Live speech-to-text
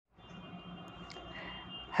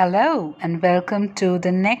Hello and welcome to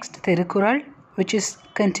the next Thirukural, which is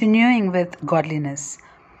continuing with godliness.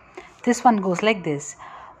 This one goes like this.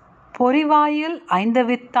 Porivayil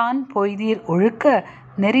aindavittan poidir ஒழுக்க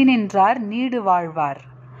நெறி நின்றார் need வாழ்வார்,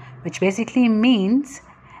 which basically means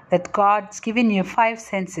that God's given you 5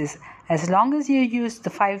 senses. As long as you use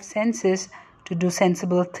the 5 senses to do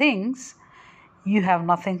sensible things, you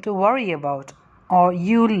have nothing to worry about, or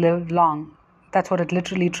you live long. That's what it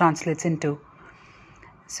literally translates into.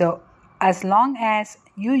 So, as long as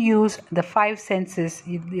you use the 5 senses,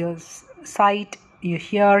 your sight, your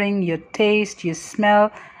hearing, your taste, your smell,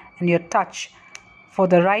 and your touch for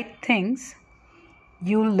the right things,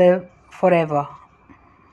 you live forever.